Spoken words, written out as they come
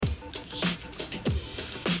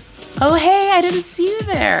Oh, hey, I didn't see you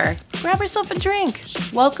there. Grab yourself a drink.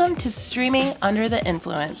 Welcome to Streaming Under the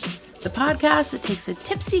Influence, the podcast that takes a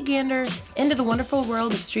tipsy gander into the wonderful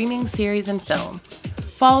world of streaming series and film.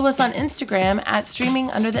 Follow us on Instagram at Streaming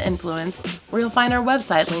Under the Influence, where you'll find our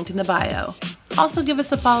website linked in the bio. Also give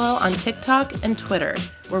us a follow on TikTok and Twitter,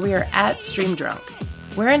 where we are at StreamDrunk.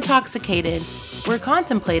 We're intoxicated. We're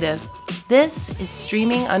contemplative. This is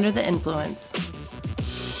Streaming Under the Influence.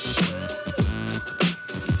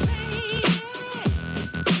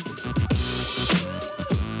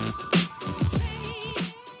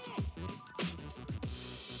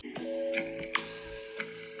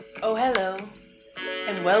 Oh, hello,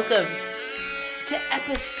 and welcome to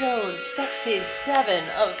episode 67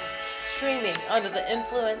 of Streaming Under the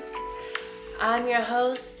Influence. I'm your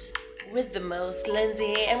host with the most,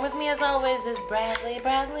 Lindsay, and with me as always is Bradley.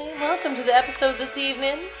 Bradley, welcome to the episode this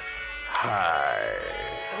evening. Hi.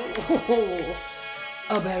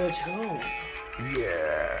 Ooh, a baritone.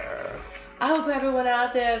 Yeah. I hope everyone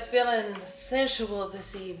out there is feeling sensual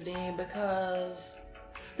this evening because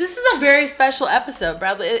this is a very special episode,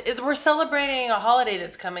 Bradley. We're celebrating a holiday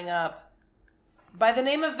that's coming up by the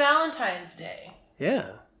name of Valentine's Day. Yeah.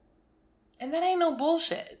 And that ain't no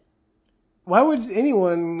bullshit. Why would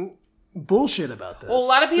anyone bullshit about this? Well, a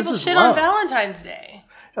lot of people shit on Valentine's Day.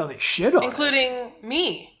 Oh, they shit on including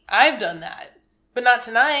me. I've done that. But not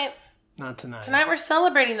tonight. Not tonight. Tonight we're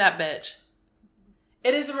celebrating that bitch.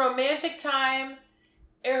 It is a romantic time.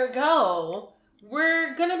 Ergo,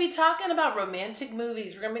 we're going to be talking about romantic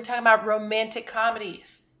movies. We're going to be talking about romantic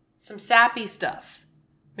comedies. Some sappy stuff.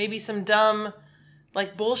 Maybe some dumb,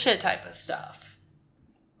 like, bullshit type of stuff.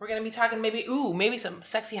 We're going to be talking maybe some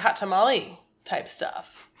sexy hot tamale type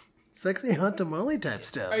stuff. Sexy hot tamale type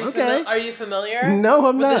stuff. Are you familiar? No,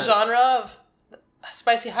 I'm not. With the genre of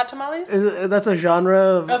spicy hot tamales? That's a genre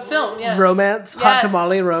of film, yes. Romance? Yes. Hot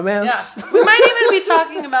tamale romance? Yeah. We might even be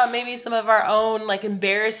talking about maybe some of our own, like,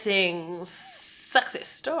 embarrassing sexy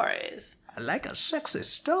stories. I like a sexy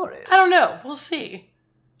story. I don't know. We'll see.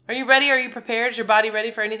 Are you ready? Are you prepared? Is your body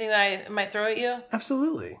ready for anything that I might throw at you?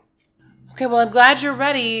 Absolutely. Okay, well, I'm glad you're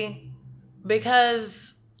ready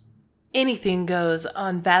because anything goes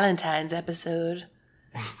on Valentine's episode.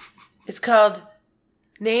 It's called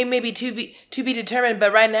Name Maybe to be Determined,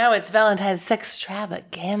 but right now it's Valentine's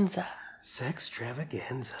Sextravaganza.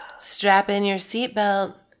 Sextravaganza. Strap in your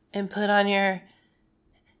seatbelt and put on your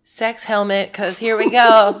sex helmet, because here we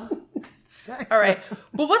go. All right.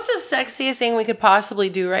 Well, what's the sexiest thing we could possibly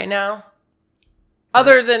do right now?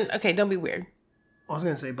 Other than, okay, don't be weird. I was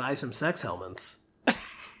going to say buy some sex helmets.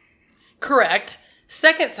 Correct.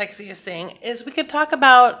 Second sexiest thing is we could talk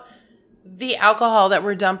about the alcohol that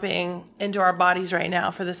we're dumping into our bodies right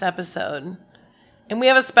now for this episode. And we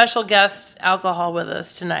have a special guest alcohol with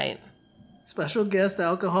us tonight. Special guest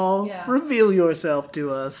alcohol? Yeah. Reveal yourself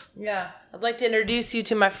to us. Yeah. I'd like to introduce you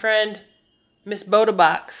to my friend, Miss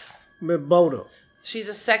Bodabox. Miss Boda. She's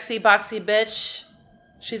a sexy, boxy bitch.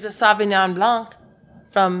 She's a Sauvignon Blanc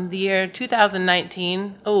from the year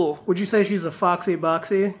 2019. Oh. Would you say she's a foxy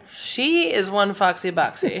boxy? She is one foxy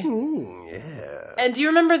boxy. Yeah. And do you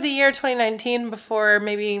remember the year 2019 before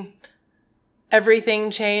maybe everything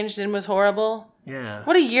changed and was horrible? Yeah.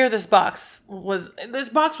 What a year this box was. This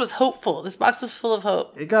box was hopeful. This box was full of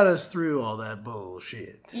hope. It got us through all that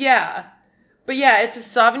bullshit. Yeah. But yeah, it's a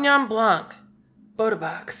Sauvignon Blanc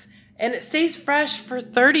Bodabox. And it stays fresh for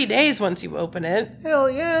 30 days once you open it. Hell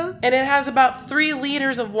yeah. And it has about 3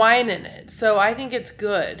 liters of wine in it. So I think it's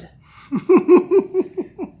good.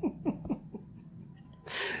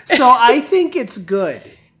 So I think it's good.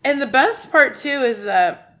 And the best part, too, is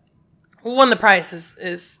that, one, the price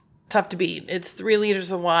is tough to beat. It's 3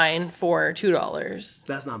 liters of wine for $2.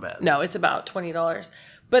 That's not bad. No, it's about $20.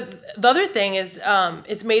 But the other thing is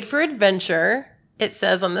it's made for adventure, it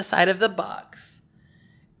says on the side of the box.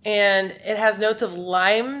 And it has notes of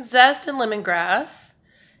lime zest and lemongrass.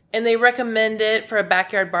 And they recommend it for a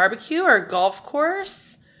backyard barbecue or a golf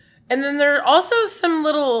course. And then there are also some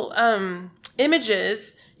little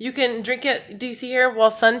images. You can drink it, do you see here, while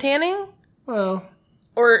suntanning? Well.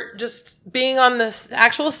 Or just being on the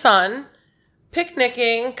actual sun,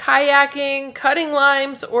 picnicking, kayaking, cutting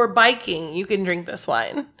limes, or biking. You can drink this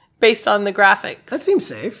wine based on the graphics. That seems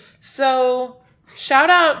safe. So, shout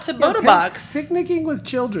out to Bodabox. Picnicking with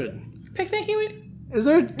children. Picnicking with... Is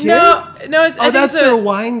there a kid? No. That's their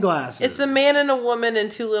wine glasses. It's a man and a woman and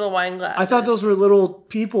 2 little wine glasses. I thought those were little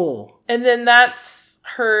people. And then that's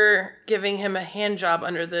her giving him a hand job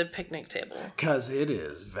under the picnic table. 'Cause it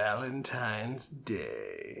is Valentine's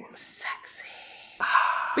Day. Sexy.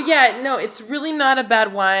 But yeah, no, it's really not a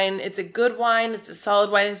bad wine. It's a good wine. It's a solid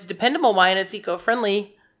wine. It's a dependable wine. It's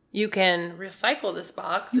eco-friendly. You can recycle this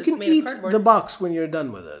box. You can eat the box when you're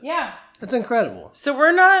done with it. Yeah. That's incredible. So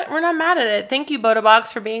we're not mad at it. Thank you, Boda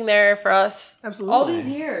Box, for being there for us. Absolutely. All these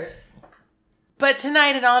years. But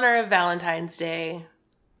tonight, in honor of Valentine's Day,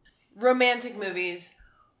 romantic movies.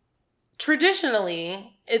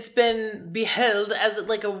 Traditionally, it's been beheld as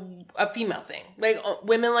like a female thing. Like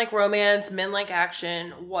women like romance, men like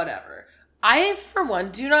action, whatever. I, for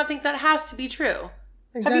one, do not think that has to be true.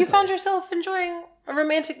 Exactly. Have you found yourself enjoying a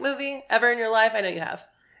romantic movie ever in your life? I know you have.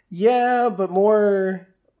 Yeah, but more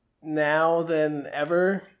now than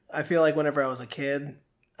ever. I feel like whenever I was a kid,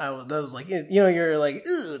 that was like, you're like,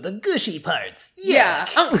 ooh, the gushy parts. Yuck. Yeah,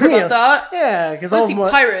 I don't care about that. Yeah, because I see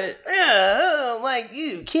pirate. Yeah, like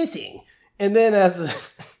you kissing. And then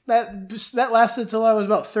that lasted till I was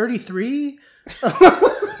about 33.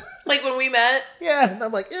 Like when we met? Yeah, and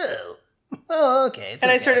I'm like, ew. Oh, okay. And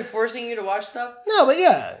I started forcing you to watch stuff? No, but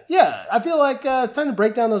yeah. I feel like it's time to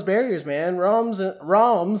break down those barriers, man. Roms.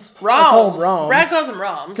 I call them roms. Brad calls them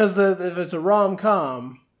roms. Because if it's a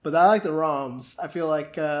rom-com, but I like the roms. I feel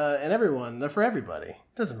like, and everyone, they're for everybody.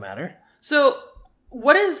 Doesn't matter. So,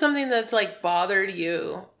 what is something that's like bothered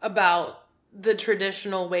you about the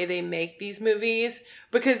traditional way they make these movies?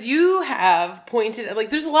 Because you have pointed, like,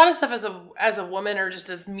 there's a lot of stuff as a woman or just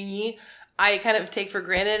as me, I kind of take for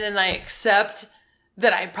granted, and I accept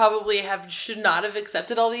that I probably should not have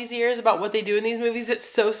accepted all these years about what they do in these movies. It's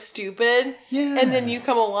so stupid. Yeah. And then you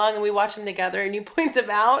come along and we watch them together and you point them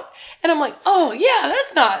out, and I'm like, oh yeah,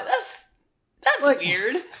 that's like,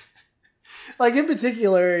 weird. Like in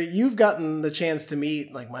particular, you've gotten the chance to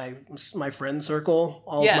meet like my friend circle,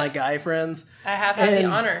 all of my guy friends. I have had the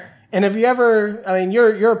honor. And have you ever? I mean,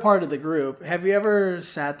 you're a part of the group. Have you ever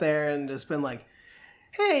sat there and just been like,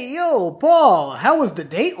 hey, yo, Paul, how was the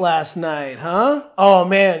date last night, huh? Oh,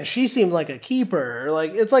 man, she seemed like a keeper.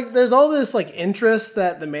 Like, it's like there's all this, like, interest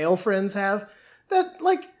that the male friends have that,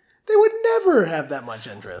 like, they would never have that much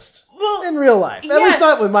interest in real life. At least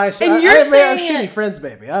not with my... And you're saying I have shitty friends,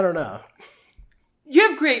 baby. I don't know. You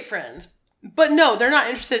have great friends, but no, they're not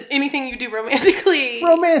interested in anything you do romantically.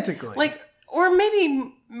 Like, or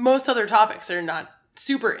maybe most other topics they're not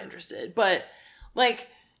super interested, but, like...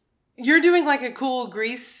 You're doing like a cool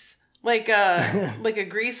Grease, like a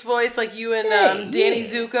Grease voice, like you and Danny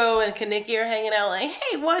Zuko and Kaneki are hanging out like,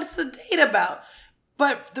 hey, what's the date about?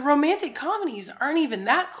 But the romantic comedies aren't even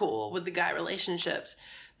that cool with the guy relationships.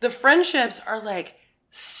 The friendships are like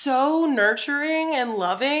so nurturing and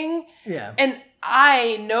loving. Yeah. And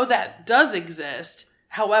I know that does exist.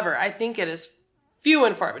 However, I think it is few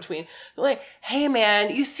and far between. Like, hey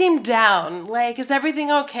man, you seem down. Like, is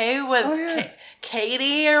everything okay with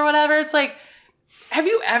Katie or whatever? It's like, have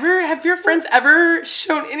your friends ever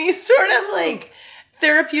shown any sort of like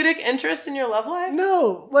therapeutic interest in your love life?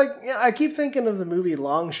 No, like I keep thinking of the movie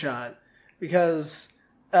Long Shot because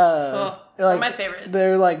one of my favorites.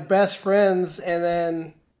 They're like best friends, and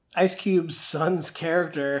then Ice Cube's son's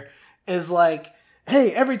character is like,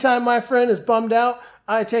 hey, every time my friend is bummed out,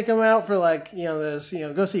 I take him out for like, go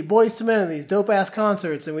see Boyz II Men, these dope ass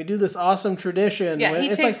concerts, and we do this awesome tradition. Yeah,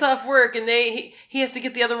 he takes off work and he has to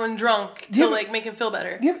get the other one drunk to like make him feel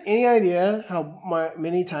better. Do you have any idea how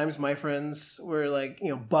many times my friends were like,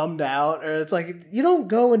 bummed out? Or it's like, you don't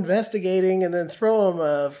go investigating and then throw them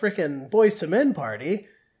a freaking Boyz II Men party.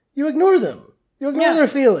 You ignore them. You ignore their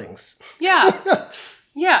feelings. Yeah.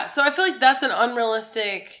 Yeah, so I feel like that's an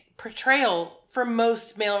unrealistic portrayal for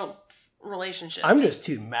most male relationships. I'm just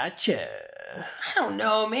too macho. I don't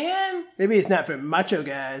know, man. Maybe it's not for macho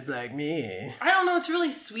guys like me. I don't know. It's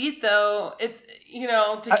really sweet, though.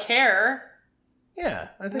 To care. Yeah.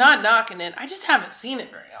 I think not knocking it. I just haven't seen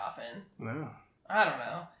it very often. No. I don't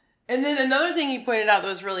know. And then another thing he pointed out that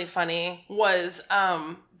was really funny was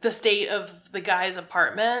the state of the guys'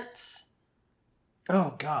 apartments.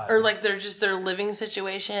 Oh, God. Or like their living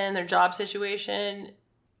situation, their job situation.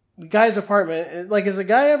 The guy's apartment, like, has a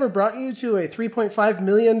guy ever brought you to a $3.5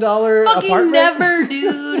 million apartment? Fucking never,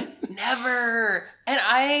 dude. Never. And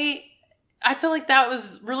I feel like that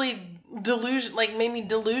was really made me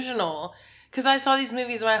delusional. Because I saw these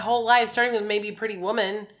movies my whole life, starting with maybe Pretty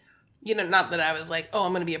Woman. Not that I was like, oh,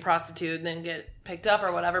 I'm going to be a prostitute and then get picked up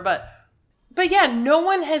or whatever. But yeah, no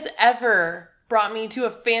one has ever brought me to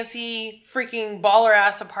a fancy freaking baller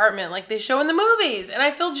ass apartment like they show in the movies. And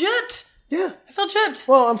I feel gypped. Yeah. I feel gypped.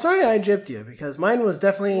 Well, I'm sorry I gypped you because mine was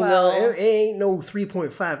definitely, it ain't no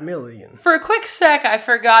 3.5 million. For a quick sec, I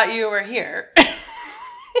forgot you were here.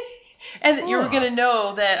 And that you were going to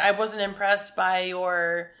know that I wasn't impressed by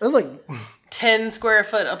your I was like 10 square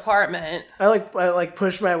foot apartment. I like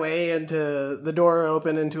push my way into the door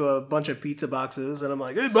open into a bunch of pizza boxes, and I'm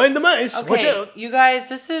like, hey, mind the mice. Okay, watch out. you guys,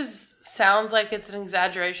 sounds like it's an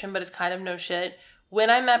exaggeration, but it's kind of no shit.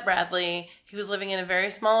 When I met Bradley, he was living in a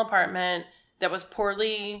very small apartment that was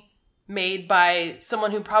poorly made by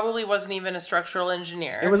someone who probably wasn't even a structural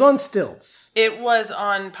engineer. It was on stilts. It was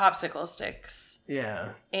on popsicle sticks. Yeah.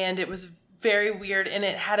 And it was very weird, and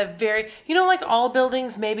it had a very, like all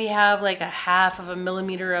buildings maybe have like a half of a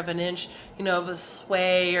millimeter of an inch, of a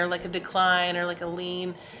sway or like a decline or like a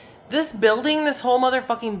lean. This whole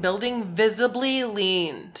motherfucking building visibly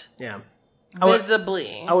leaned. Yeah.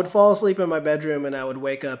 Visibly. I would fall asleep in my bedroom and I would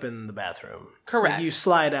wake up in the bathroom. Correct. Like you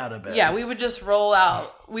slide out of bed. Yeah, we would just roll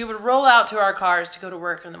out. We would roll out to our cars to go to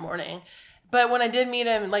work in the morning. But when I did meet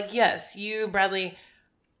him, like, yes, you, Bradley,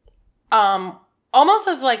 almost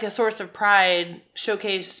as like a source of pride,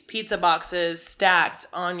 showcase pizza boxes stacked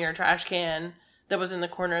on your trash can that was in the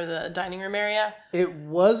corner of the dining room area. It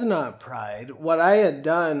was not pride. What I had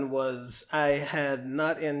done was I had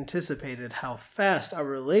not anticipated how fast our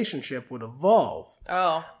relationship would evolve.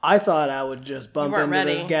 Oh. I thought I would just bump into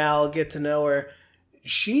this gal, get to know her.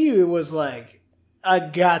 She was like, I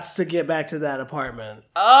gots to get back to that apartment.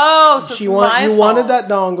 Oh, so you wanted that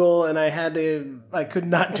dongle, and I could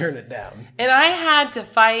not turn it down. And I had to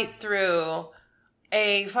fight through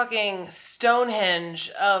a fucking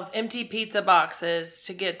Stonehenge of empty pizza boxes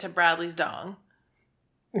to get to Bradley's dong.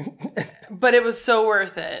 But it was so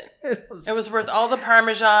worth it. It was worth all the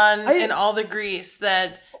Parmesan and all the grease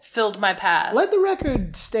that filled my path. Let the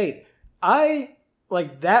record state,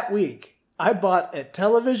 that week, I bought a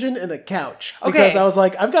television and a couch. Because I was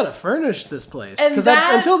like, I've got to furnish this place. Because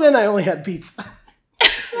until then, I only had pizza.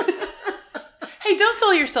 Hey, don't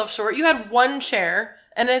sell yourself short. You had one chair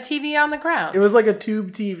and a TV on the ground. It was like a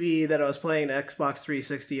tube TV that I was playing Xbox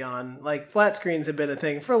 360 on. Like, flat screens have been a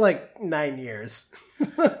thing for 9 years.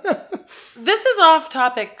 This is off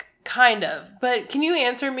topic, kind of. But can you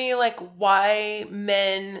answer me, why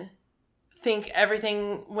men think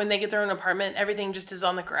everything, when they get their own apartment, everything just is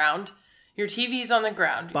on the ground? Your TV's on the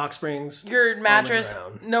ground. Box springs. Your mattress,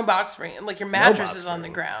 no box spring. Your mattress is on the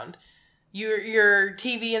ground. Your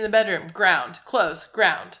TV in the bedroom, ground. Clothes,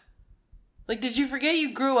 ground. Did you forget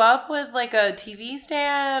you grew up with, a TV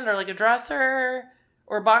stand or, a dresser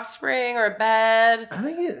or a box spring or a bed? I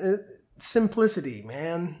think it's simplicity,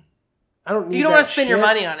 man. I don't need You don't want to spend your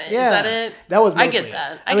money on it. Yeah, is that it? That was mostly I get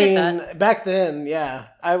that. I get that. Back then, yeah,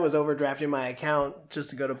 I was overdrafting my account just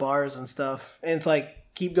to go to bars and stuff. And it's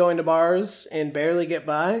keep going to bars and barely get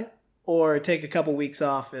by, or take a couple weeks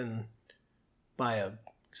off and buy a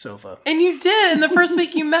sofa. And you did. In the first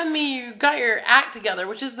week you met me, you got your act together,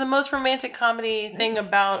 which is the most romantic comedy thing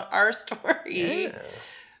about our story. Yeah.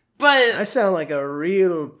 But I sound like a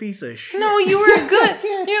real piece of shit. No, you're a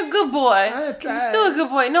good boy. You're still a good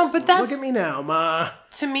boy. No, but that's... Look at me now, Ma.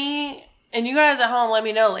 To me, and you guys at home, let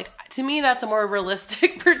me know, to me, that's a more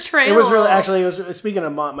realistic portrayal. It was really, actually, speaking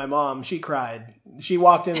of my mom, she cried. She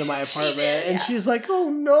walked into my apartment and she was like, oh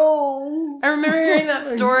no. I remember hearing that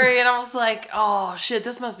story and I was like, oh shit,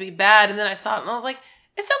 this must be bad. And then I saw it and I was like,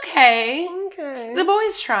 it's okay. Okay. The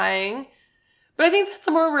boy's trying. But I think that's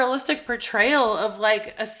a more realistic portrayal of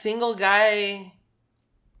a single guy's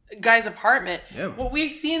apartment. Yeah. What we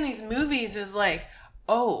see in these movies is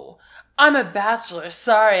oh, I'm a bachelor.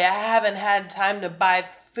 Sorry, I haven't had time to buy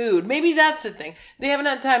food. Maybe that's the thing. They haven't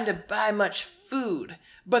had time to buy much food,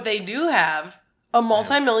 but they do have a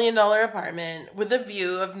multi-million-dollar apartment with a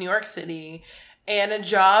view of New York City and a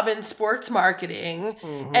job in sports marketing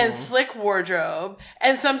and slick wardrobe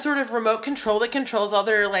and some sort of remote control that controls all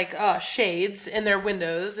their shades in their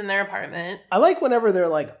windows in their apartment. I like whenever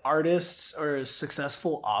they're artists or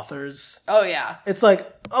successful authors. Oh yeah. It's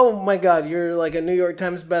oh my God, you're a New York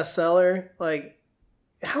Times bestseller.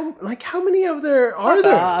 How many of there are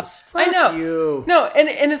there? I know. You. No,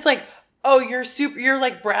 and it's oh, you're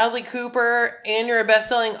Bradley Cooper and you're a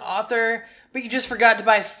best-selling author, but you just forgot to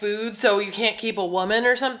buy food, so you can't keep a woman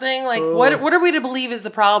or something? What are we to believe is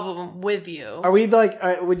the problem with you? Are we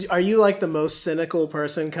are you the most cynical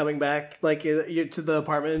person coming back to the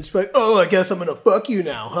apartment and just oh, I guess I'm gonna fuck you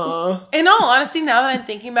now, huh? In all honesty, now that I'm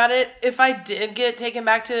thinking about it, if I did get taken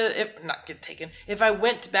back to, if I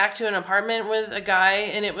went back to an apartment with a guy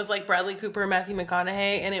and it was Bradley Cooper, Matthew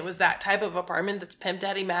McConaughey, and it was that type of apartment that's Pimp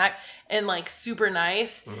Daddy Mac and super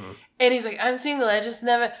nice, and he's I'm single, I just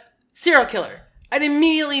never... Serial killer. I'd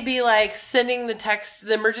immediately be sending the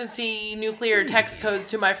emergency nuclear text codes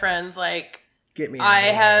to my friends get me. I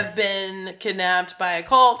have been kidnapped by a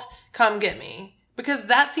cult. Come get me. Because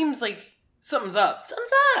that seems like something's up.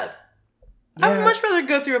 Something's up. Yeah. I'd much rather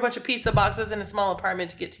go through a bunch of pizza boxes in a small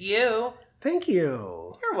apartment to get to you. Thank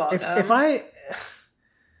you. You're welcome. If I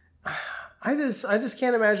just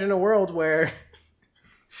can't imagine a world where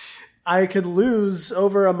I could lose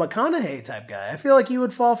over a McConaughey type guy. I feel like you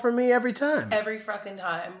would fall for me every time. Every fucking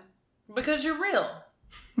time. Because you're real.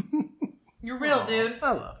 You're real, dude.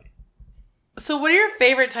 I love you. So what are your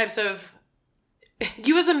favorite types of...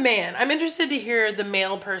 You as a man. I'm interested to hear the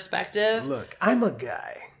male perspective. Look, I'm a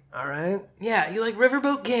guy, all right? Yeah, you like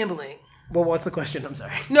riverboat gambling. Well, what's the question? I'm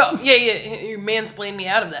sorry. No, yeah. You mansplained me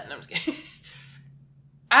out of that. No, I'm just kidding.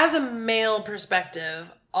 As a male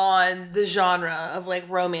perspective on the genre of like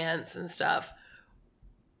romance and stuff,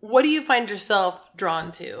 what do you find yourself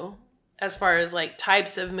drawn to as far as like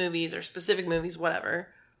types of movies or specific movies, whatever?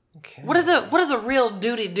 Okay. What is a real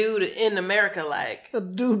duty dude in America like? A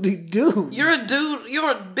duty dude. You're a dude.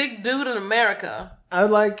 You're a big dude in America. I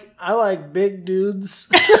like big dudes.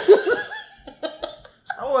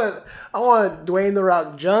 I want Dwayne The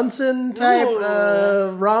Rock Johnson type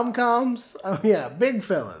rom-coms. Oh yeah, big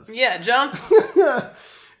fellas. Yeah, Johnson.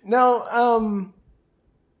 No,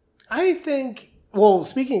 I think. Well,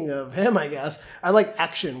 speaking of him, I guess I like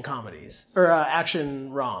action comedies or action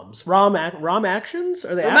roms. Rom actions?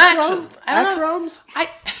 Are they actions? Act roms? I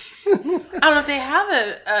don't know if they have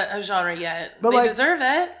a genre yet. But they deserve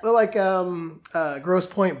it. But like Grosse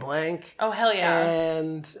Point Blank. Oh hell yeah!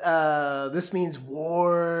 And This Means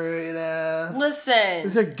War. You know? Listen,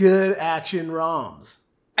 these are good action roms.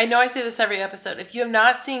 I know I say this every episode. If you have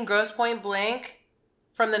not seen Grosse Point Blank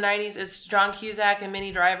from the 90s, it's John Cusack and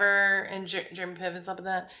Minnie Driver and Jeremy Piven and stuff like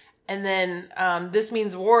that. And then This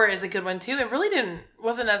Means War is a good one too. It really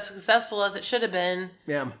wasn't as successful as it should have been.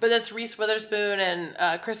 Yeah. But that's Reese Witherspoon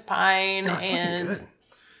and Chris Pine. No, it's and good.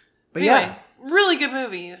 But anyway, yeah, really good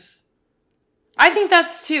movies. I think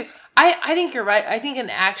that's too. I think you're right. I think an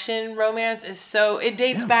action romance is so, it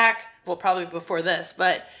dates back, well, probably before this,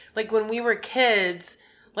 but like when we were kids,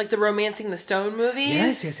 like the Romancing the Stone movies.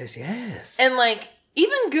 Yes. And like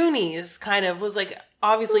even Goonies kind of was like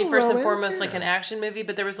obviously first and foremost like an action movie,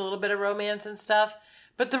 but there was a little bit of romance and stuff.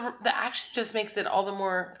 But the action just makes it all the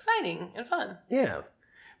more exciting and fun. Yeah,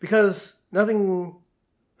 because nothing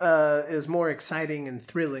is more exciting and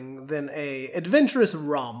thrilling than a adventurous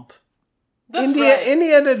romp. That's right.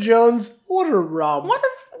 Indiana Jones, what a romp! What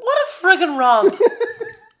a friggin' romp!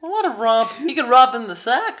 What a romp! You can romp in the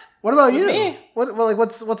sack. What about you? Me.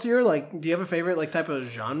 What's your like? Do you have a favorite like type of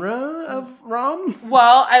genre of rom?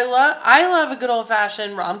 Well, I love a good old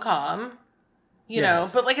fashioned rom com. You know,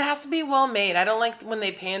 but like it has to be well made. I don't like when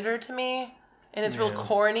they pander to me and it's real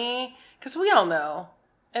corny because we all know,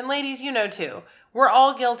 and ladies, you know too. We're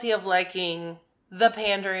all guilty of liking the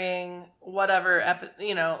pandering, whatever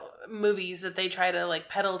movies that they try to like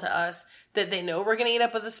peddle to us that they know we're gonna eat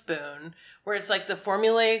up with a spoon. Where it's like the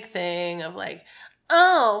formulaic thing of like,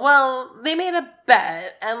 oh, well, they made a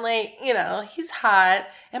bet and like, he's hot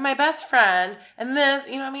and my best friend and this,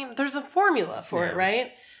 there's a formula for it,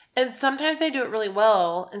 right? And sometimes they do it really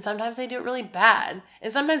well and sometimes they do it really bad.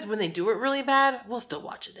 And sometimes when they do it really bad, we'll still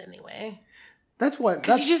watch it anyway.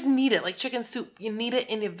 Because you just need it, like chicken soup. You need it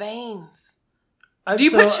in your veins. Do you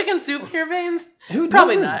put chicken soup in your veins?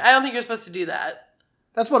 Probably not. I don't think you're supposed to do that.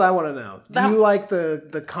 That's what I want to know. Do you like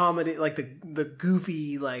the comedy, like the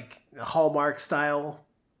goofy, like Hallmark style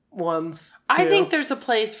ones? Too? I think there's a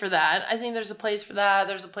place for that. There's a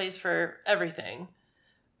place for everything.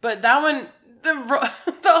 But that one, the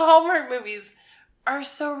Hallmark movies are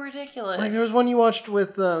so ridiculous. Like there was one you watched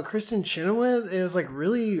with Kristen Chenoweth. It was like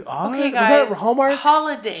really odd. Okay, guys. Was that Hallmark?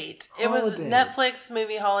 Holiday. It was Netflix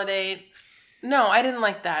movie Holiday. No, I didn't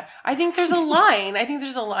like that. I think there's a line.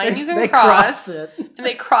 You can cross. It. And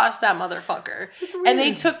they crossed that motherfucker. And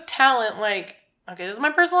they took talent like, okay, this is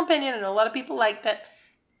my personal opinion. I know a lot of people liked it.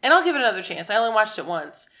 And I'll give it another chance. I only watched it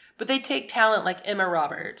once. But they take talent like Emma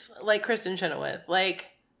Roberts, like Kristen Chenoweth, like,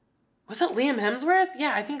 was it Liam Hemsworth?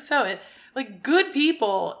 Yeah, I think so. Like good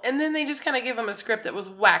people. And then they just kind of give them a script that was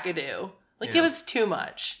wackadoo. Like it was too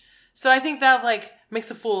much. So I think that like makes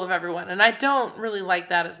a fool of everyone. And I don't really like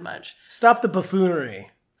that as much. Stop the buffoonery.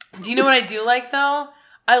 Do you know what I do like though?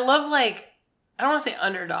 I love like, I don't want to say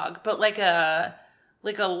underdog, but like a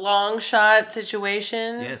long shot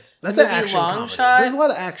situation. Yes. That's an action comedy. Shot. There's a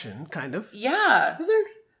lot of action, kind of. Yeah. Is there?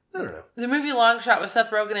 I don't know. The movie Long Shot with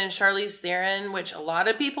Seth Rogen and Charlize Theron, which a lot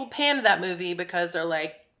of people panned that movie because they're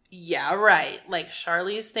like, yeah, right. Like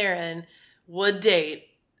Charlize Theron would date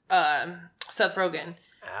Seth Rogen.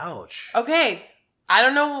 Ouch. Okay, I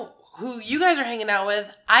don't know who you guys are hanging out with.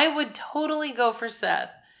 I would totally go for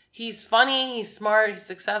Seth. He's funny, he's smart, he's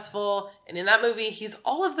successful, and in that movie, he's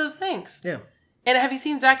all of those things. Yeah. And have you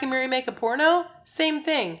seen Zach and Miri make a porno? Same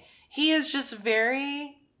thing. He is just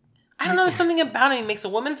very... I don't know, something about him. He makes a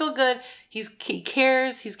woman feel good. He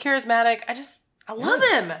cares. He's charismatic. I love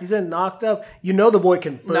him. He's in Knocked Up. You know the boy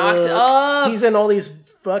can fuck. Knocked Up. He's in all these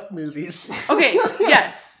fuck movies. Okay,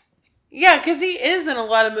 yes. Yeah, because he is in a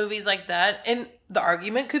lot of movies like that. And the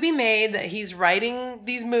argument could be made that he's writing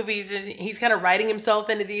these movies. He's kind of writing himself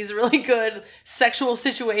into these really good sexual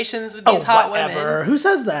situations with these hot women. Who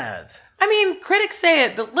says that? I mean, critics say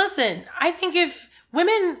it, but listen, I think if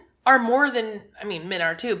women are more than, I mean, men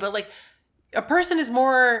are too, but like a person is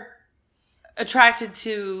more attracted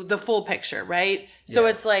to the full picture, right? So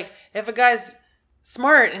it's like if a guy's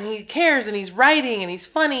smart and he cares and he's writing and he's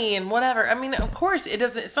funny and whatever, I mean, of course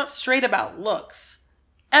it's not straight about looks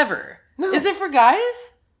ever. No. Is it for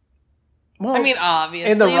guys? Well, I mean,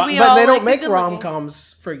 obviously, but they don't make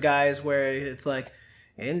rom-coms for guys where it's like,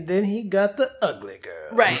 and then he got the ugly girl.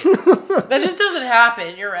 Right. That just doesn't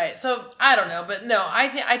happen. You're right. So, I don't know. But no,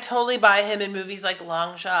 I totally buy him in movies like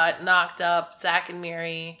Long Shot, Knocked Up, Zack and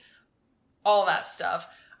Miri, all that stuff.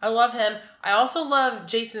 I love him. I also love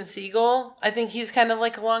Jason Segel. I think he's kind of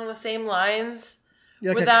like along the same lines.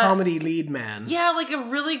 You're like comedy lead man. Yeah, like a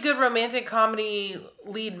really good romantic comedy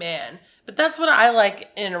lead man. But that's what I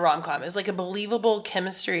like in a rom-com, is like a believable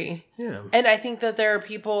chemistry. Yeah. And I think that there are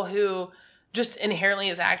people who just inherently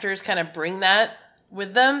as actors kind of bring that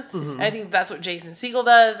with them. Mm-hmm. And I think that's what Jason Segel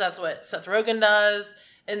does. That's what Seth Rogen does.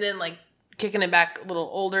 And then like kicking it back a little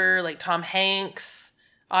older, like Tom Hanks.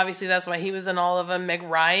 Obviously that's why he was in all of them. Meg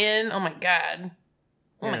Ryan. Oh my God.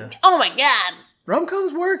 Oh my God.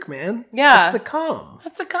 Rom-coms work, man. Yeah.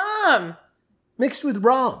 That's the com. Mixed with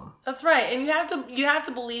rom. That's right. And you have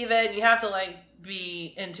to believe it. And you have to like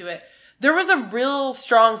be into it. There was a real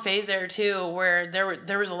strong phase there too, where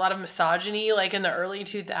there was a lot of misogyny, like in the early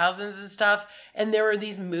 2000s and stuff. And there were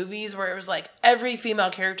these movies where it was like every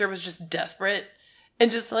female character was just desperate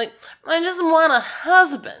and just like, I just want a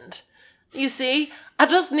husband. You see, I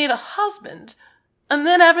just need a husband, and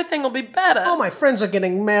then everything will be better. Oh, my friends are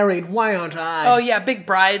getting married. Why aren't I? Oh yeah, big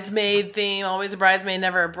bridesmaid theme. Always a bridesmaid,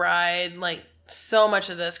 never a bride. Like so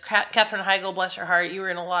much of this. Katherine Heigl, bless your heart, you were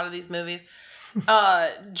in a lot of these movies.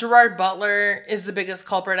 Gerard Butler is the biggest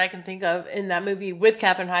culprit I can think of in that movie with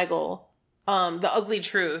Katherine Heigl. The Ugly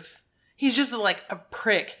Truth. He's just like a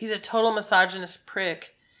prick. He's a total misogynist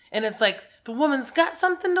prick. And it's like, the woman's got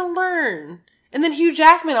something to learn. And then Hugh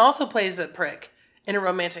Jackman also plays that prick in a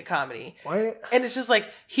romantic comedy. What? And it's just like,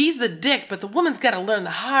 he's the dick, but the woman's got to learn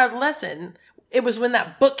the hard lesson. It was when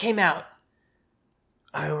that book came out.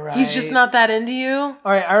 All right. He's just not that into you. All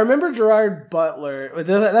right, I remember Gerard Butler.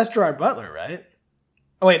 That's Gerard Butler, right?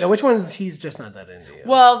 Oh wait, no. Which one is he's just not that into you?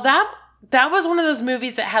 Well, that was one of those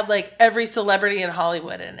movies that had like every celebrity in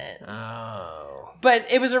Hollywood in it. Oh. But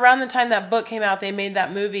it was around the time that book came out, they made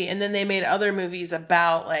that movie, and then they made other movies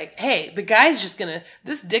about like, hey, this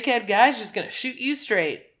dickhead guy's just gonna shoot you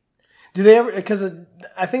straight. Do they ever? Because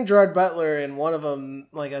I think Gerard Butler in one of them,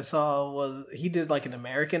 like I saw, he did like an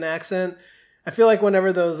American accent. I feel like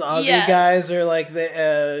whenever those Aussie guys are like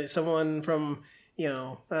someone from,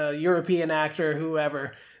 a European actor,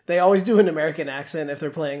 whoever, they always do an American accent if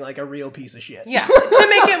they're playing like a real piece of shit. Yeah, to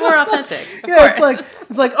make it more authentic. Yeah,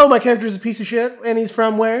 it's like, oh, my character's a piece of shit, and he's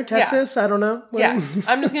from where? Texas? Yeah. I don't know. Yeah,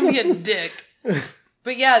 I'm just gonna be a dick.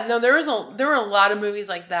 But yeah, no, there were a lot of movies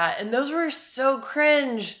like that, and those were so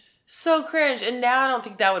cringe, and now I don't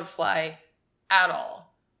think that would fly at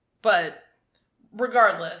all. But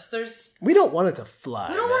regardless, we don't want it to fly.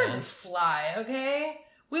 We don't want it to fly, okay?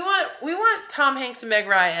 We want Tom Hanks and Meg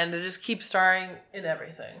Ryan to just keep starring in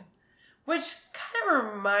everything. Which kind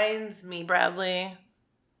of reminds me, Bradley.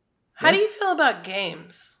 How do you feel about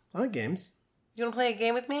games? I like games. You want to play a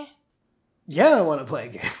game with me? Yeah, I want to play a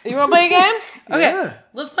game. You want to play a game? Okay, yeah.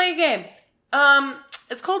 Let's play a game.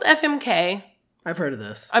 It's called FMK. I've heard of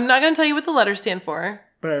this. I'm not going to tell you what the letters stand for.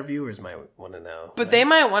 But our viewers might want to know. But they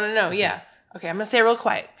might want to know, yeah. Okay, I'm going to say it real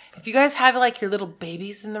quiet. If you guys have like your little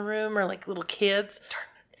babies in the room or like little kids,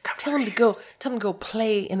 tell them to go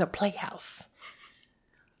play in the playhouse.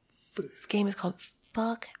 This game is called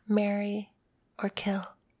Fuck, Marry, or Kill,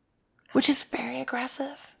 which is very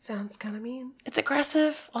aggressive. Sounds kind of mean. It's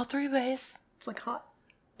aggressive all three ways. It's like hot.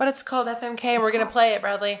 But it's called FMK, and we're going to play it,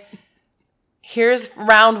 Bradley. Here's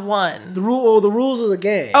round one. The rules of the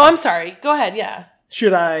game. Oh, I'm sorry. Go ahead, yeah.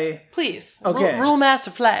 Should I? Please. Okay. Rule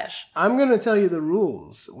Master Flash. I'm going to tell you the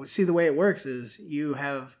rules. See, the way it works is you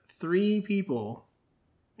have three people,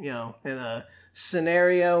 in a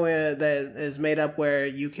scenario that is made up where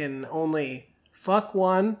you can only fuck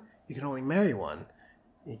one, you can only marry one.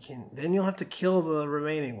 You can. Then you'll have to kill the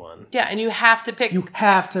remaining one. Yeah, and you have to pick. You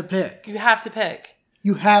have to pick. You have to pick.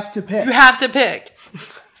 You have to pick. You have to pick.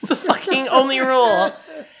 It's the fucking only rule.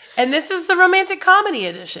 And this is the romantic comedy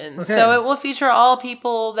edition. Okay. So it will feature all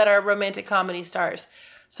people that are romantic comedy stars.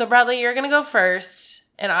 So Bradley, you're going to go first,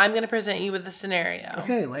 and I'm going to present you with the scenario.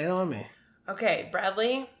 Okay, lay it on me. Okay,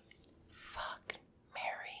 Bradley. Fuck,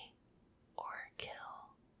 marry, or kill.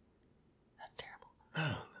 That's terrible.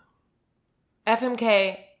 Oh, no.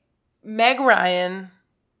 FMK, Meg Ryan,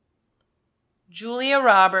 Julia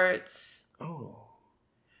Roberts. Oh.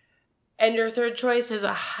 And your third choice is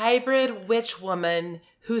a hybrid witch woman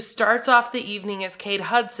who starts off the evening as Kate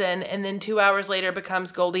Hudson and then 2 hours later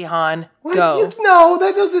becomes Goldie Hawn. What? Go. No,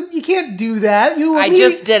 that doesn't. You can't do that. I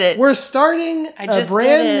just did it. We're starting a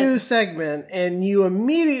brand new segment, and you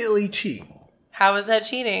immediately cheat. How is that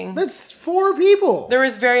cheating? That's 4 people. There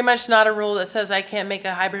is very much not a rule that says I can't make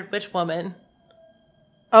a hybrid witch woman.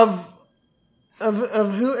 Of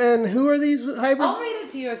who and who are these hybrid? I'll read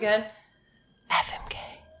it to you again. FMK.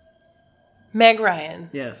 Meg Ryan.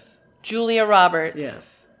 Yes. Julia Roberts.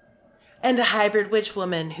 Yes. And a hybrid witch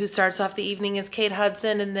woman who starts off the evening as Kate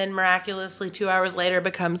Hudson and then miraculously 2 hours later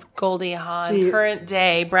bemes Goldie Hawn. See, current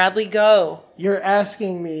day. Bradley, go. You're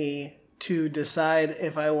asking me to decide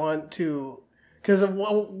if I want to... Because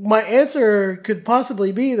my answer could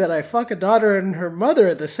possibly be that I fuck a daughter and her mother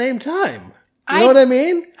at the same time. You know what I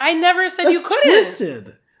mean? I never said you couldn't. That's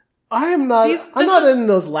twisted. I'm not in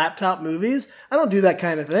those laptop movies. I don't do that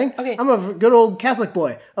kind of thing. Okay. I'm a good old Catholic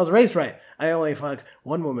boy. I was raised right. I only fuck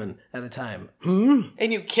one woman at a time. And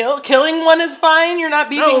you killing one is fine? You're not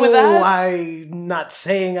beefing with that? No, I'm not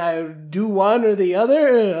saying I do one or the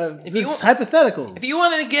other. It's hypothetical. If you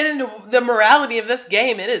wanted to get into the morality of this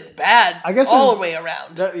game, it is bad all the way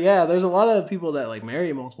around. There's a lot of people that like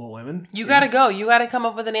marry multiple women. You gotta go. You gotta come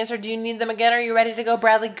up with an answer. Do you need them again? Are you ready to go?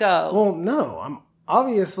 Bradley, go. Well, no. I'm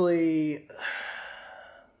obviously...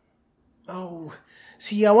 Oh...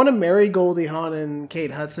 See, I want to marry Goldie Hawn and Kate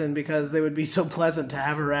Hudson because they would be so pleasant to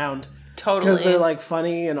have around. Totally. Because they're like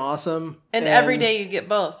funny and awesome. And every day you get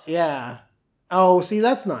both. Yeah. Oh, see,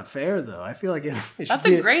 that's not fair though. I feel like it that's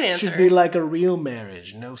a great answer. Should be like a real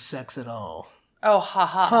marriage. No sex at all. Oh, ha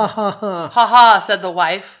ha. Ha ha ha. Ha ha, said the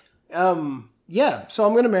wife. Yeah, so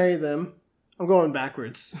I'm going to marry them. I'm going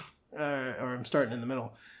backwards. Or I'm starting in the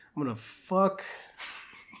middle. I'm going to fuck.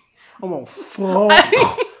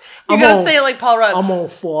 You gotta say it like Paul Rudd. I'm gonna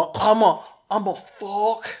fuck. I'm gonna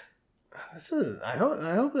fuck. I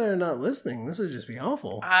hope they're not listening. This would just be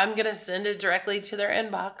awful. I'm gonna send it directly to their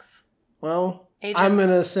inbox. Well, I'm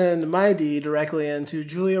gonna send my D directly into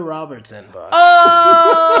Julia Roberts' inbox. Oh!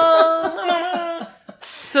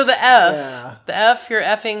 So the F. Yeah. The F, you're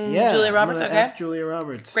effing Julia Roberts, I'm gonna F Julia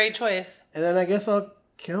Roberts. Great choice. And then I guess I'll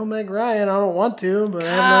kill Meg Ryan. I don't want to, but I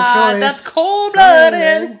have no choice. That's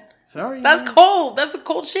cold-blooded. Sorry. That's cold. That's some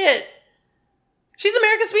cold shit. She's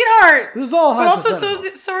America's sweetheart. This is all hypothetical. But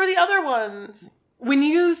also, so are the other ones. When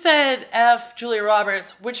you said F Julia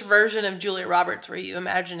Roberts, which version of Julia Roberts were you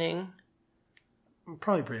imagining?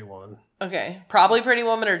 Probably Pretty Woman. Okay. Probably Pretty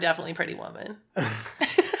Woman or definitely Pretty Woman?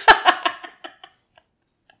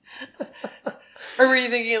 Or were you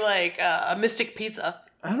thinking like a Mystic Pizza?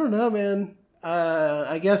 I don't know, man.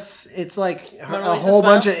 I guess it's like a whole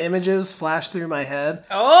bunch of images flash through my head.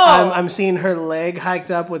 Oh, I'm seeing her leg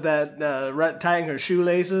hiked up with that tying her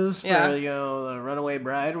shoelaces for the runaway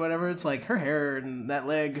bride, or whatever. It's like her hair and that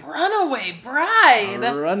leg. Runaway bride.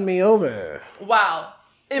 Run me over. Wow,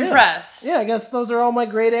 impressed. Yeah, I guess those are all my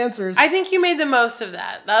great answers. I think you made the most of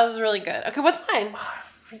that. That was really good. Okay, what's mine?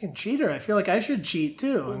 Freaking cheater. I feel like I should cheat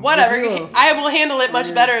too. Whatever. I will handle it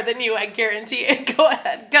much better than you, I guarantee it. Go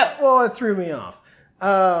ahead. Go. Well, it threw me off.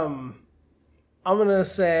 I'm going to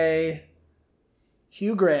say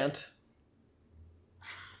Hugh Grant,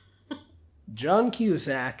 John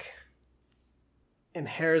Cusack, and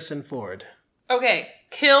Harrison Ford. Okay.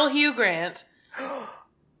 Kill Hugh Grant.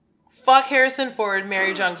 Fuck Harrison Ford.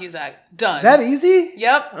 Marry John Cusack. Done. That easy?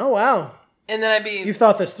 Yep. Oh, wow. And then I'd be... You've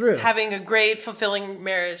thought this through. Having a great, fulfilling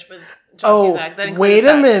marriage with John Cusack. That wait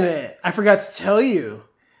a minute. I forgot to tell you.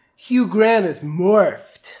 Hugh Grant is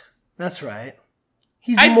morphed. That's right.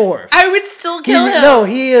 He's morphed. I would still kill him. No,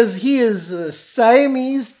 he is a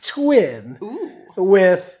Siamese twin. Ooh.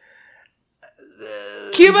 With...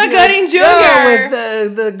 Cuba Gooding Jr. Yeah,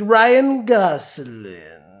 with the Ryan Gosling.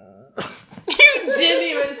 You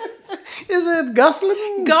didn't even... Is it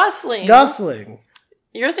Gosling? Gosling.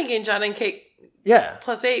 You're thinking John and Kate. Yeah.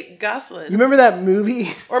 +8 Gosling. You remember that movie?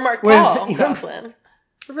 Or Mark Paul Gosling.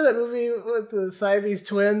 Remember that movie with the Siamese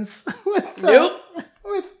twins? Nope.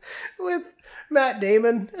 With Matt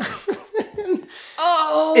Damon.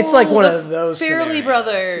 Oh, it's like one of those Fairly scenarios.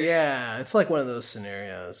 Brothers. Yeah, it's like one of those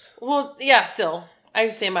scenarios. Well, yeah, still. I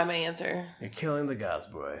stand by my answer. You're killing the Goss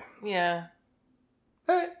Boy. Yeah.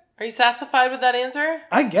 All right. Are you satisfied with that answer?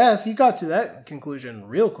 I guess you got to that conclusion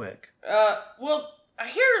real quick. Well, I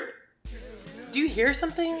hear... Do you hear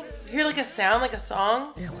something? Do you hear like a sound, like a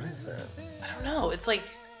song? Yeah, what is that? I don't know. It's like...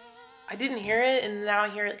 I didn't hear it, and now I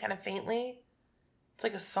hear it kind of faintly. It's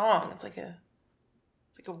like a song. It's like a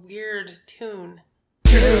weird tune.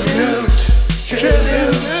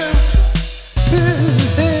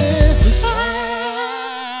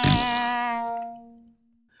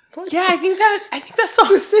 Yeah, I think that song.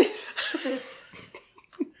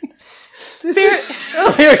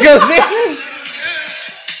 Oh, here it goes.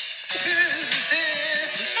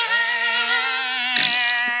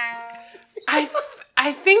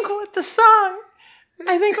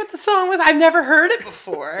 I think what the song was, I've never heard it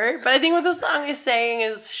before, but I think what the song is saying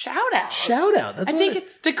is shout out. Shout out. I think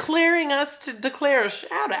it's declaring us to declare a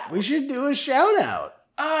shout out. We should do a shout out.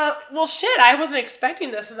 Well, shit, I wasn't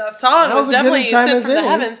expecting this, and that song was definitely sent from the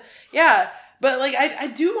heavens. Yeah, but like I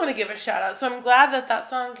do want to give a shout out, so I'm glad that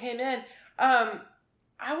song came in. I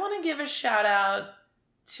want to give a shout out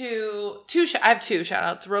to I have two shout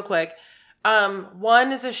outs real quick.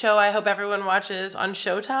 One is a show I hope everyone watches on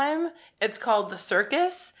Showtime. It's called The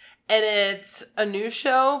Circus, and it's a news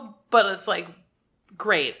show, but it's like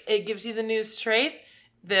great. It gives you the news straight.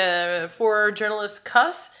 The 4 journalists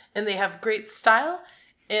cuss, and they have great style.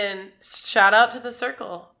 And shout out to The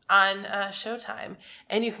Circle on Showtime.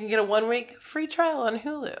 And you can get a 1-week free trial on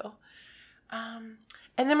Hulu. And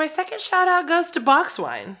then my second shout out goes to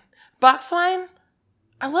Boxwine. Boxwine,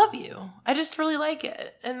 I love you. I just really like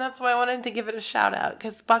it. And that's why I wanted to give it a shout out.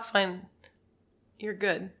 Because Boxwine, you're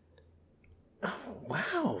good. Oh,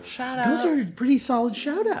 wow. Shout out. Those are pretty solid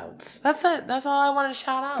shout outs. That's it. That's all I want to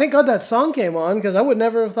shout out. Thank God that song came on, because I would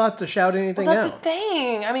never have thought to shout anything out. That's the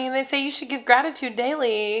thing. I mean, they say you should give gratitude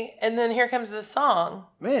daily, and then here comes this song.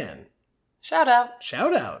 Man. Shout out.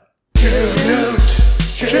 Shout out.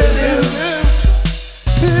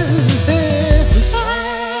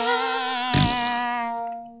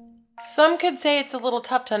 Some could say it's a little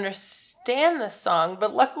tough to understand this song,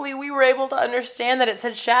 but luckily we were able to understand that it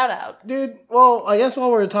said shout out. Dude, well, I guess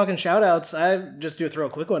while we're talking shout outs, I just do throw a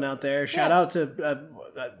quick one out there. Shout out to,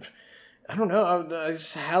 I don't know,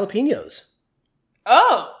 jalapenos.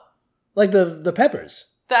 Oh! Like the peppers.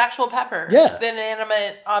 The actual pepper. Yeah. The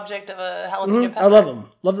inanimate object of a jalapeno pepper. I love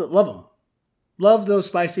them. Love them. Love those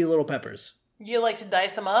spicy little peppers. You like to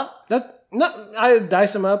dice them up? I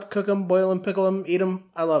dice them up, cook them, boil them, pickle them, eat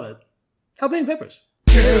them. I love it. Jalapeno peppers.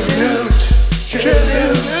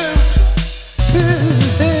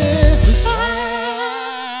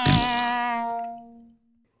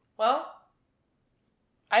 Well,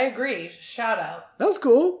 I agree. Shout out. That was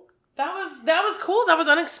cool. That was cool. That was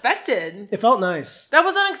unexpected. It felt nice. That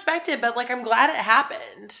was unexpected, but like I'm glad it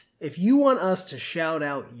happened. If you want us to shout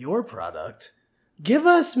out your product, give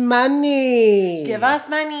us money. Give us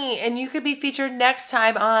money, and you could be featured next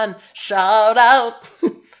time on Shout Out.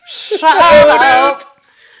 Shout Out.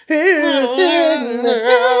 That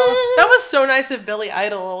was so nice of Billy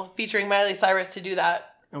Idol featuring Miley Cyrus to do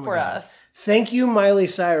that for us. Thank you, Miley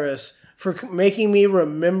Cyrus, for making me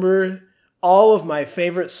remember all of my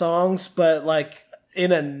favorite songs, but like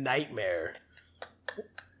in a nightmare.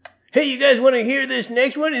 Hey, you guys want to hear this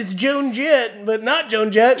next one? It's Joan Jett, but not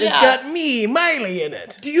Joan Jett. Yeah. It's got me, Miley, in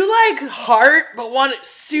it. Do you like Heart, but want it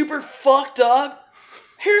super fucked up?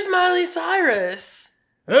 Here's Miley Cyrus.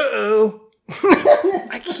 Uh-oh.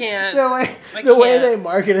 I can't. The way they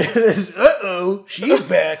market it is, uh-oh, she's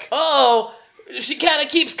back. Oh, she kind of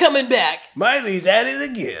keeps coming back. Miley's at it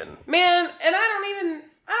again. Man, and I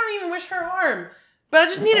don't even wish her harm, but I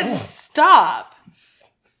just need it to stop.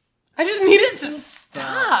 I just need it to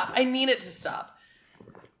stop. I need it to stop.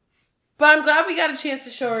 But I'm glad we got a chance to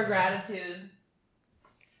show her gratitude.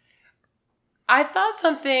 I thought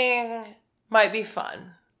something might be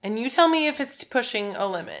fun. And you tell me if it's pushing a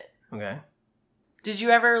limit. Okay. Did you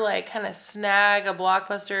ever like kind of snag a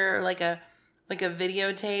Blockbuster or like a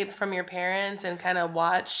videotape from your parents and kind of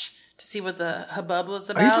watch to see what the hubbub was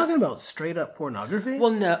about? Are you talking about straight up pornography? Well,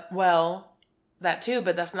 no. Well, that too,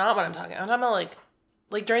 but that's not what I'm talking about. I'm talking about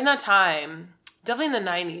like during that time, definitely in the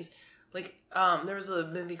 90s, like there was a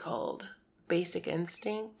movie called Basic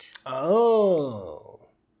Instinct. Oh.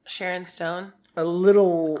 Sharon Stone. A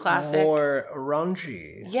little classic. More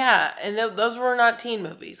raunchy. Yeah, and those were not teen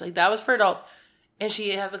movies. Like, that was for adults. And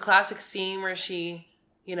she has a classic scene where she,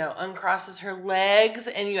 uncrosses her legs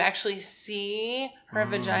and you actually see her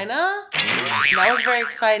vagina. That was very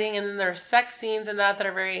exciting. And then there are sex scenes in that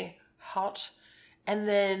are very hot. And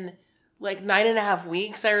then, like, 9.5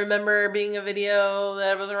 Weeks, I remember being a video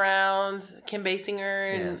that was around. Kim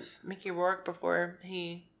Basinger and Mickey Rourke before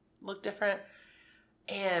he looked different.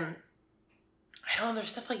 And I don't know,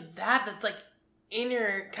 there's stuff like that that's, like, in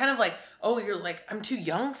your, kind of like, oh, you're like, I'm too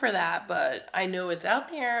young for that, but I know it's out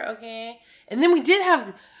there, okay? And then we did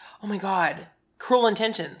have, oh my God, Cruel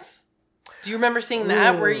Intentions. Do you remember seeing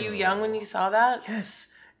that? Were you young when you saw that? Yes.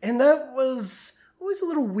 And that was always a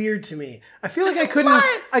little weird to me. I feel like I couldn't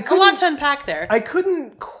a lot to unpack there. I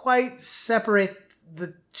couldn't quite separate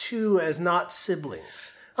the two as not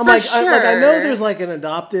siblings. I'm For like, sure. I know there's like an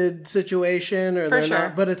adopted situation, or For they're sure.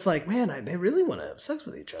 not, but it's like, man, they really want to have sex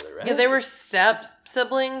with each other, right? Yeah, they were step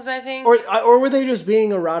siblings, I think. Or were they just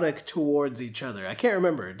being erotic towards each other? I can't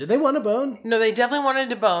remember. Did they want a bone? No, they definitely wanted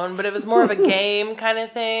to bone, but it was more of a game kind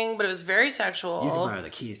of thing. But it was very sexual. You can borrow the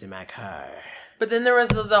keys to my car. But then there was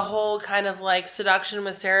the whole kind of like seduction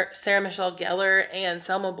with Sarah Michelle Gellar and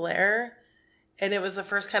Selma Blair. And it was the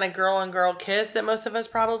first kind of girl-on-girl kiss that most of us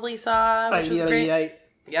probably saw, which was great.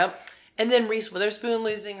 Yep. And then Reese Witherspoon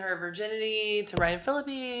losing her virginity to Ryan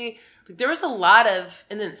Phillippe. Like, there was a lot of...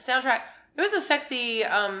 And then the soundtrack... It was a sexy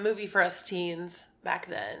movie for us teens back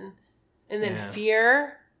then. And then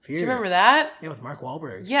Fear. Do you remember that? Yeah, with Mark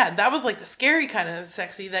Wahlberg. Yeah, that was like the scary kind of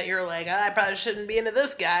sexy that you're like, I probably shouldn't be into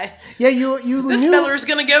this guy. Yeah, you This knew, feller's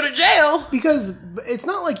gonna go to jail. because it's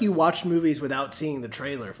not like you watched movies without seeing the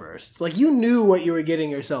trailer first. Like, you knew what you were getting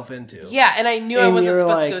yourself into. Yeah, and I knew I wasn't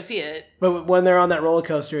supposed to go see it. But when they're on that roller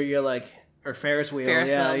coaster, you're like, or Ferris wheel, Ferris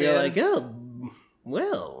wheel, you're dude. like, oh,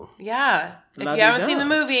 well. Yeah. If La you di haven't da. seen the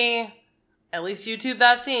movie, at least YouTube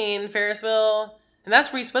that scene, Ferris wheel. And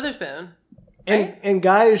that's Reese Witherspoon. And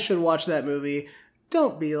guys should watch that movie.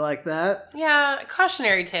 Don't be like that. Yeah,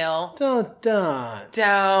 cautionary tale. Don't.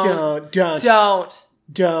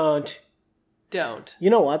 You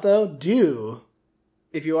know what, though? Do.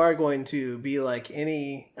 If you are going to be like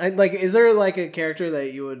any... is there like a character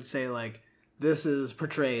that you would say, like, this is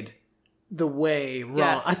portrayed the way wrong?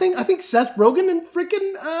 Yes. I think Seth Rogen and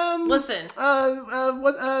freaking... Listen.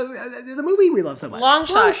 The movie we love so much. Long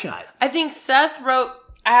Shot. I think Seth wrote...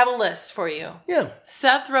 I have a list for you. Yeah.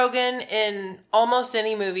 Seth Rogen in almost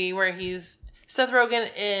any movie where he's... Seth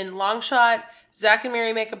Rogen in Long Shot, Zack and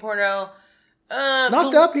Miri Make a Porno.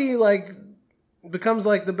 Knocked Up, he, like, becomes,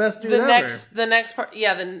 like, the best dude ever. The next part...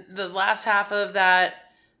 Yeah, the last half of that.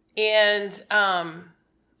 And,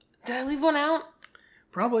 did I leave one out?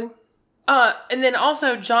 Probably. And then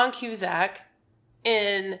also John Cusack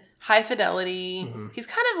in High Fidelity. Mm-hmm. He's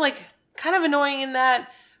kind of annoying in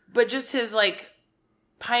that, but just his, like,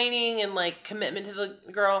 pining and like commitment to the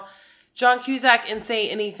girl. John Cusack in Say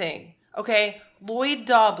Anything. Okay, Lloyd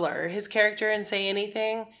Dobler, his character in Say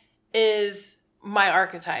Anything, is my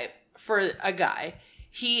archetype for a guy.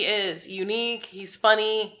 He is unique, he's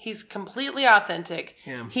funny, he's completely authentic.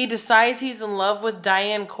 Yeah. He decides he's in love with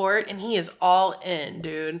Diane Court and he is all in,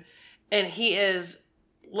 dude. And he is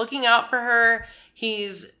looking out for her.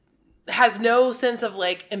 Has no sense of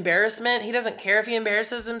like embarrassment. He doesn't care if he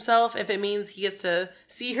embarrasses himself if it means he gets to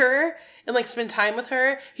see her and like spend time with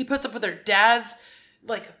her. He puts up with her dad's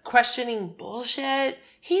like questioning bullshit.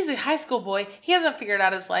 He's a high school boy. He hasn't figured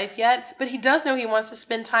out his life yet, but he does know he wants to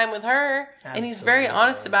spend time with her. Absolutely. And he's very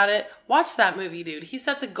honest about it. Watch that movie, dude. He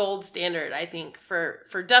sets a gold standard, I think, for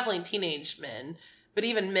definitely teenage men, but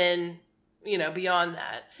even men, beyond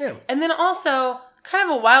that. Yeah. And then also kind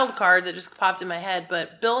of a wild card that just popped in my head,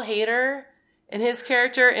 but Bill Hader and his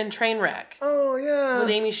character in Trainwreck. Oh, yeah. With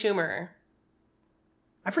Amy Schumer.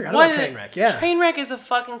 I forgot about Trainwreck, yeah. Trainwreck is a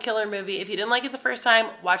fucking killer movie. If you didn't like it the first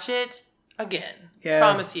time, watch it again. Yeah.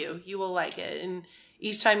 Promise you will like it. And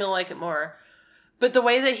each time you'll like it more. But the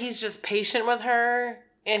way that he's just patient with her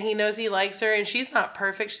and he knows he likes her and she's not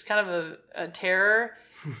perfect. She's kind of a terror.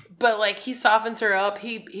 But like he softens her up.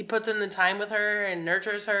 He puts in the time with her and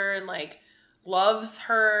nurtures her and like loves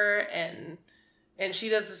her and she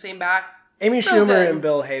does the same back. Amy Schumer and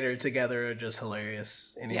Bill Hader together are just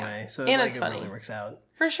hilarious anyway. Yeah. So and like, it's it funny. Really works out.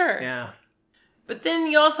 For sure. Yeah. But then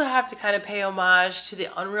you also have to kind of pay homage to the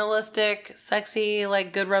unrealistic, sexy,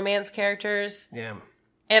 like good romance characters. Yeah.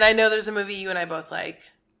 And I know there's a movie you and I both like.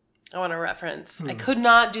 I want to reference. I could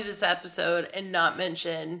not do this episode and not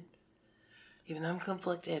mention, even though I'm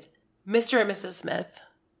conflicted, Mr. and Mrs. Smith.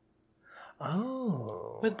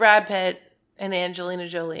 Oh. With Brad Pitt and Angelina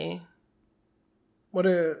Jolie.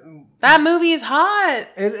 That movie is hot.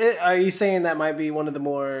 Are you saying that might be one of the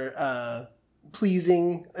more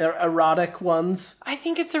pleasing, erotic ones? I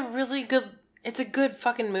think it's a good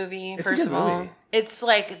fucking movie, It's first a good of all. movie. It's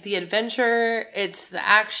like the adventure, it's the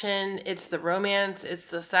action, it's the romance, it's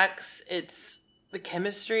the sex, it's the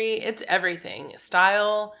chemistry. It's everything.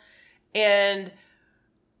 Style. And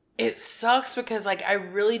it sucks because, like, I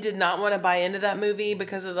really did not want to buy into that movie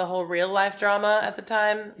because of the whole real life drama at the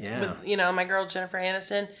time. Yeah. With, you know, my girl Jennifer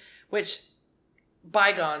Aniston, which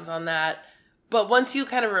bygones on that. But once you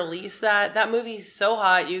kind of release that movie's so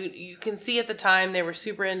hot. You can see at the time they were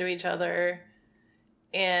super into each other.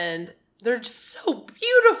 And they're just so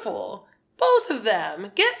beautiful. Both of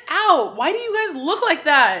them. Get out. Why do you guys look like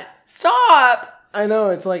that? Stop. I know,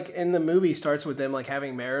 it's like in the movie starts with them like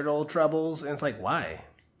having marital troubles, and it's like, why?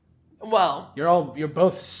 Well, You're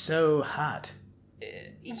both so hot.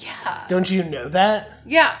 Yeah. Don't you know that?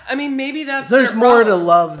 Yeah, I mean, maybe that's There's their more to problem.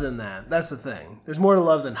 love than that. That's the thing. There's more to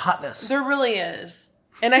love than hotness. There really is.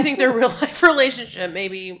 And I think their real life relationship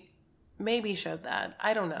maybe showed that.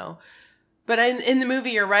 I don't know. But in the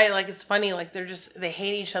movie, you're right. Like, it's funny. Like, they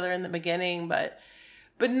hate each other in the beginning. But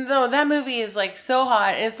no, that movie is, like, so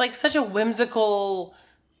hot. And it's, like, such a whimsical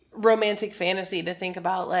romantic fantasy to think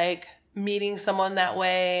about, like, meeting someone that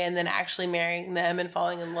way and then actually marrying them and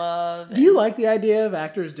falling in love. Do you like the idea of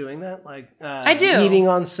actors doing that? Like, I do. Meeting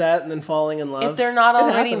on set and then falling in love? If they're not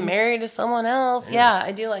already happens. married to someone else. Yeah,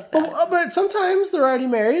 I do like that. But sometimes they're already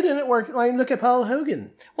married and it works. Like, look at Paul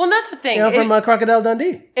Hogan. Well, that's the thing. You know, from Crocodile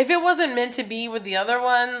Dundee. If it wasn't meant to be with the other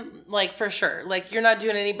one, like, for sure. Like, you're not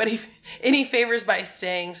doing anybody any favors by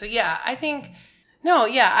staying. So, yeah, I think that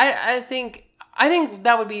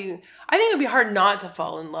would be... I think it would be hard not to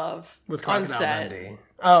fall in love With on Crocodile set. Dundee.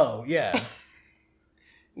 Oh, yeah.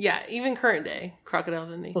 Yeah, even current day, Crocodile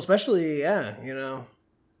Dundee. Well, especially, yeah, you know,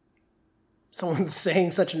 someone's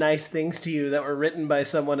saying such nice things to you that were written by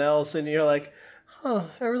someone else, and you're like, huh,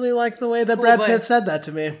 I really like the way that Brad Pitt said that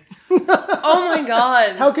to me. Oh my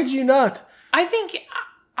God. How could you not? I think...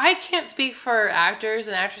 I can't speak for actors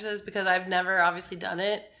and actresses because I've never obviously done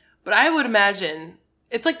it, but I would imagine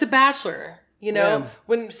it's like The Bachelor. You know,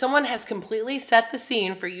 when someone has completely set the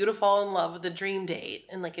scene for you to fall in love with a dream date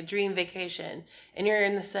and like a dream vacation, and you're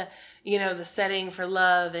in the setting for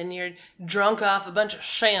love, and you're drunk off a bunch of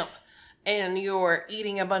champ, and you're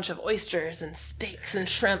eating a bunch of oysters and steaks and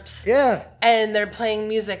shrimps. Yeah. And they're playing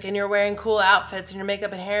music, and you're wearing cool outfits, and your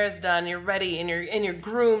makeup and hair is done, you're ready, and you're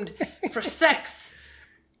groomed for sex.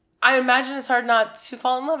 I imagine it's hard not to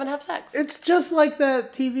fall in love and have sex. It's just like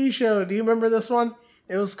that TV show. Do you remember this one?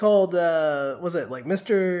 It was called, was it like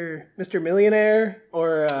Mr. Millionaire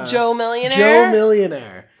or Joe Millionaire? Joe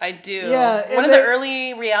Millionaire. I do. Yeah. One of the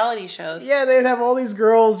early reality shows. Yeah, they'd have all these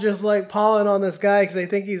girls just like pawing on this guy because they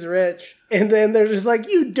think he's rich. And then they're just like,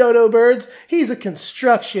 you dodo birds, he's a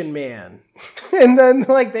construction man. And then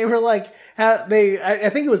like they were like, I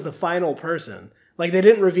think it was the final person. Like, they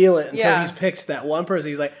didn't reveal it until he's picked that one person.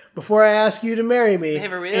 He's like, before I ask you to marry me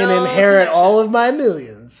and inherit all of my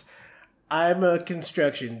millions, I'm a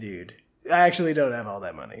construction dude. I actually don't have all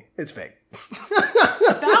that money. It's fake.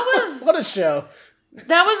 What a show.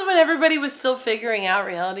 That was when everybody was still figuring out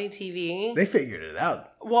reality TV. They figured it out.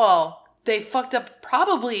 Well, they fucked up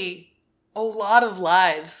probably a lot of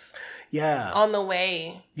lives. Yeah. On the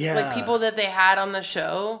way. Yeah. Like, people that they had on the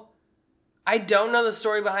show. I don't know the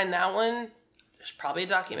story behind that one. There's probably a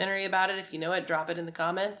documentary about it. If you know it, drop it in the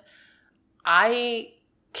comments. I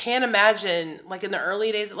can't imagine, like, in the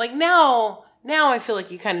early days, like, now I feel like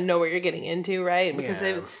you kind of know what you're getting into, right? Because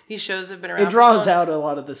these shows have been around. It draws out a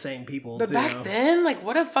lot of the same people, but back then, like,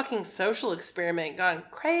 what a fucking social experiment gone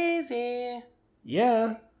crazy.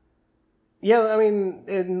 Yeah. Yeah, I mean,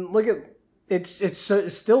 and look at, it's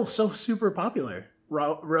still so super popular.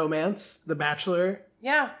 Romance, The Bachelor.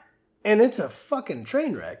 Yeah. And it's a fucking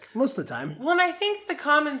train wreck most of the time. Well, and I think the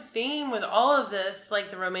common theme with all of this, like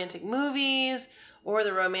the romantic movies or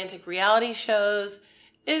the romantic reality shows,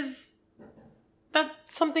 is that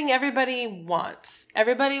something everybody wants.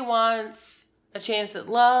 Everybody wants a chance at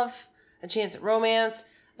love, a chance at romance,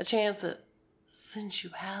 a chance at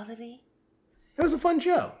sensuality. It was a fun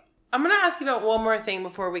show. I'm going to ask you about one more thing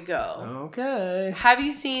before we go. Okay. Have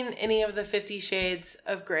you seen any of the 50 Shades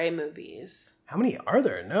of Grey movies? How many are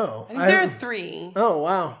there? No. I think there are 3. Oh,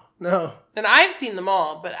 wow. No. And I've seen them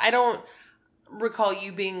all, but I don't recall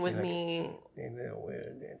you being with me.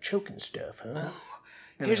 Choking stuff, huh? Oh,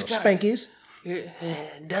 here's spankies.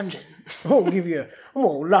 Dungeon. I'm gonna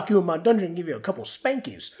lock you in my dungeon and give you a couple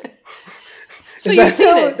spankies. So you've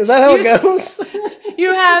seen it. Is that how it goes?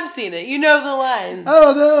 You have seen it. You know the lines.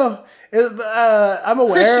 Oh, no. I'm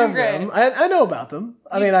aware of Grey. them. I know about them.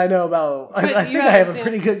 I think I have a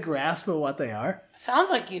pretty good grasp of what they are. Sounds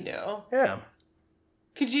like you do. Yeah.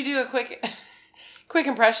 Could you do a quick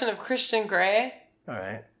impression of Christian Grey? All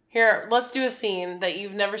right. Here, let's do a scene that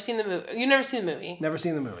you've never seen the movie. You've never seen the movie. Never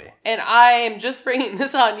seen the movie. And I am just bringing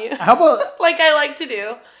this on you. How about... like I like to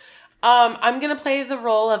do. I'm going to play the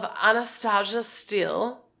role of Anastasia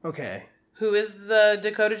Steele. Okay. Who is the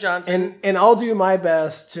Dakota Johnson. And I'll do my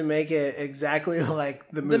best to make it exactly like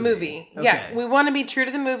the movie. The movie. Okay. Yeah. We want to be true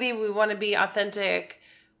to the movie. We want to be authentic.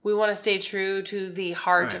 We want to stay true to the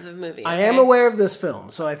heart of the movie. Okay? I am aware of this film,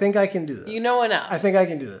 so I think I can do this. You know enough. I think I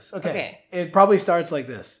can do this. Okay. It probably starts like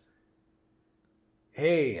this.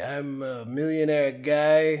 Hey, I'm a millionaire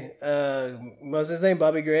guy. What's his name?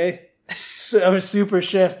 Bobby Gray? I'm a super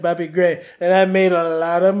chef, Bobby Gray, and I made a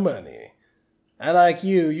lot of money. I like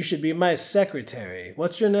you. You should be my secretary.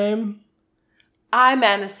 What's your name? I'm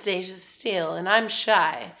Anastasia Steele, and I'm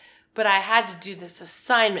shy, but I had to do this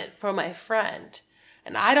assignment for my friend.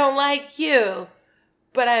 And I don't like you,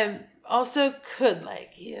 but I also could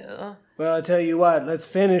like you. Well, I'll tell you what. Let's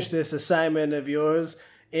finish this assignment of yours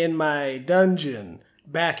in my dungeon,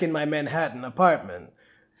 back in my Manhattan apartment.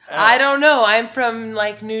 I don't know. I'm from,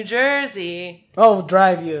 New Jersey. I'll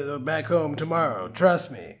drive you back home tomorrow.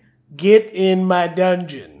 Trust me. Get in my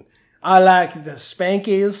dungeon. I like the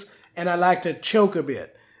spankies, and I like to choke a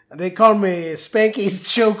bit. They call me Spanky's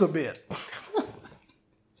Choke a Bit.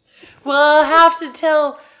 Well, I'll have to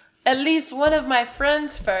tell at least one of my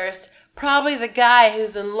friends first. Probably the guy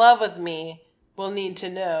who's in love with me will need to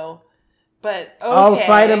know. But, okay. I'll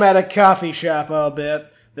fight him at a coffee shop, I'll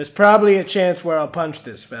bet. There's probably a chance where I'll punch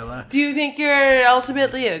this fella. Do you think you're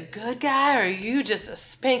ultimately a good guy, or are you just a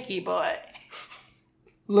spanky boy?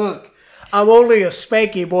 Look, I'm only a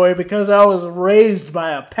spanky boy because I was raised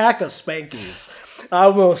by a pack of spankies.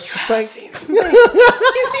 I'm a spanky.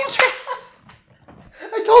 You seem trans.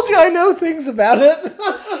 I told you I know things about it.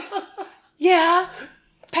 Yeah.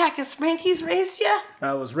 Pack of spankies raised you?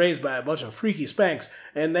 I was raised by a bunch of freaky spanks,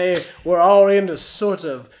 and they were all into sorts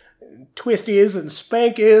of twisties and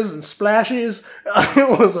spankies and splashes.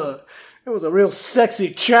 It was a real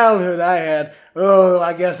sexy childhood I had. Oh,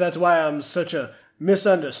 I guess that's why I'm such a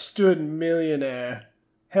misunderstood millionaire.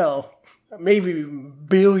 Hell, maybe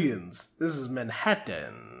billions. This is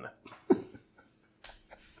Manhattan.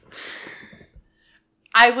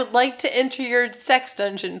 I would like to enter your sex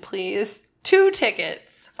dungeon, please. 2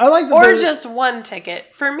 tickets. I like the or just 1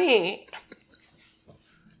 ticket for me.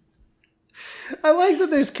 I like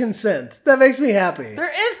that there's consent. That makes me happy.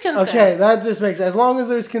 There is consent. Okay, that just makes... As long as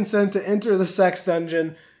there's consent to enter the sex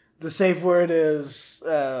dungeon, the safe word is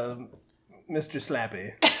Mr.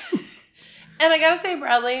 Slappy. And I gotta say,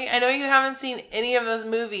 Bradley, I know you haven't seen any of those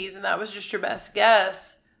movies, and that was just your best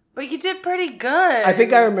guess, but you did pretty good. I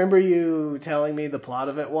think I remember you telling me the plot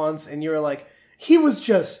of it once, and you were like, he was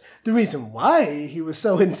just... The reason why he was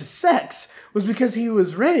so into sex was because he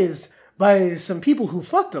was raised by some people who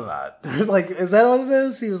fucked a lot. Like, is that what it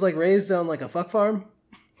is? He was, raised on, a fuck farm?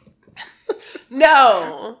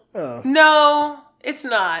 No. Oh. No, it's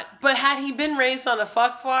not. But had he been raised on a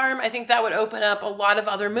fuck farm, I think that would open up a lot of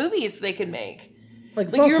other movies they could make.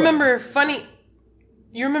 Like you remember Funny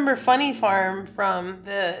Funny Farm from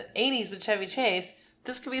the 80s with Chevy Chase?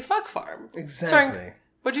 This could be Fuck Farm. Exactly.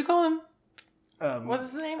 What'd you call him?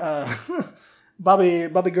 What's his name?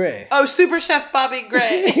 Bobby Gray. Oh, Super Chef Bobby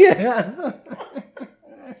Gray. Yeah.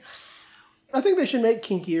 I think they should make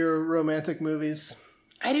kinkier romantic movies.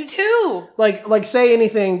 I do too. Like Say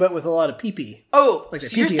Anything, but with a lot of pee-pee. Oh,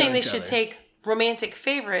 so you're saying they should take romantic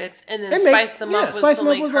favorites and then spice them up with some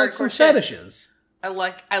hardcore fetishes. I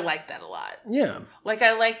like that a lot. Yeah.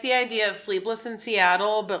 I like the idea of Sleepless in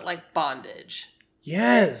Seattle, but bondage.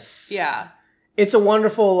 Yes. Yeah. It's a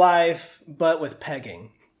Wonderful Life, but with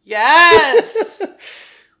pegging. Yes!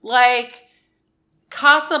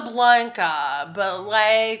 Casablanca, but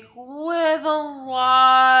with a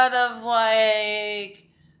lot of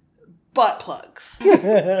butt plugs.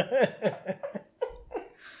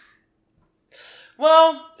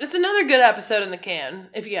 Well, it's another good episode in the can,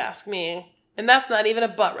 if you ask me. And that's not even a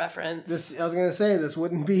butt reference. I was going to say, this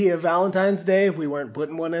wouldn't be a Valentine's Day if we weren't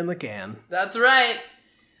putting one in the can. That's right.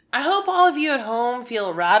 I hope all of you at home feel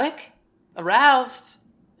erotic, aroused,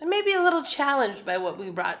 and maybe a little challenged by what we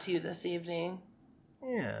brought to you this evening.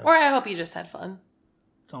 Yeah. Or I hope you just had fun.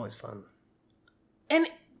 It's always fun. And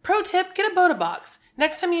pro tip, get a Boda box.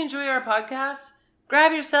 Next time you enjoy our podcast,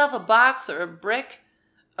 grab yourself a box or a brick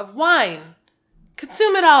of wine.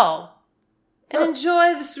 Consume it all. And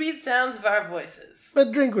enjoy the sweet sounds of our voices.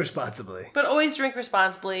 But drink responsibly. But always drink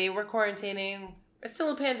responsibly. We're quarantining. It's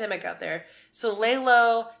still a pandemic out there. So lay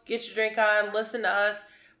low, get your drink on, listen to us.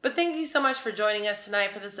 But thank you so much for joining us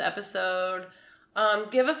tonight for this episode.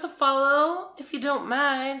 Give us a follow if you don't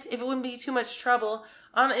mind, if it wouldn't be too much trouble,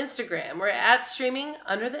 on Instagram. We're at Streaming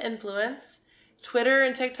Under the Influence. Twitter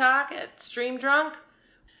and TikTok at Stream Drunk.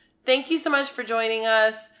 Thank you so much for joining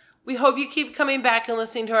us. We hope you keep coming back and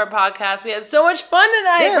listening to our podcast. We had so much fun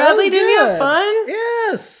tonight. Yeah, Bradley, didn't you have fun?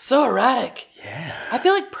 Yes. So erratic. Yeah. I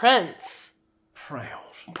feel like Prince.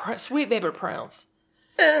 Prince. Sweet baby Prince.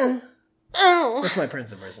 That's my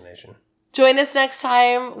Prince impersonation. Join us next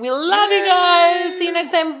time. We love you guys. See you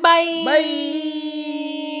next time. Bye.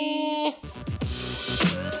 Bye.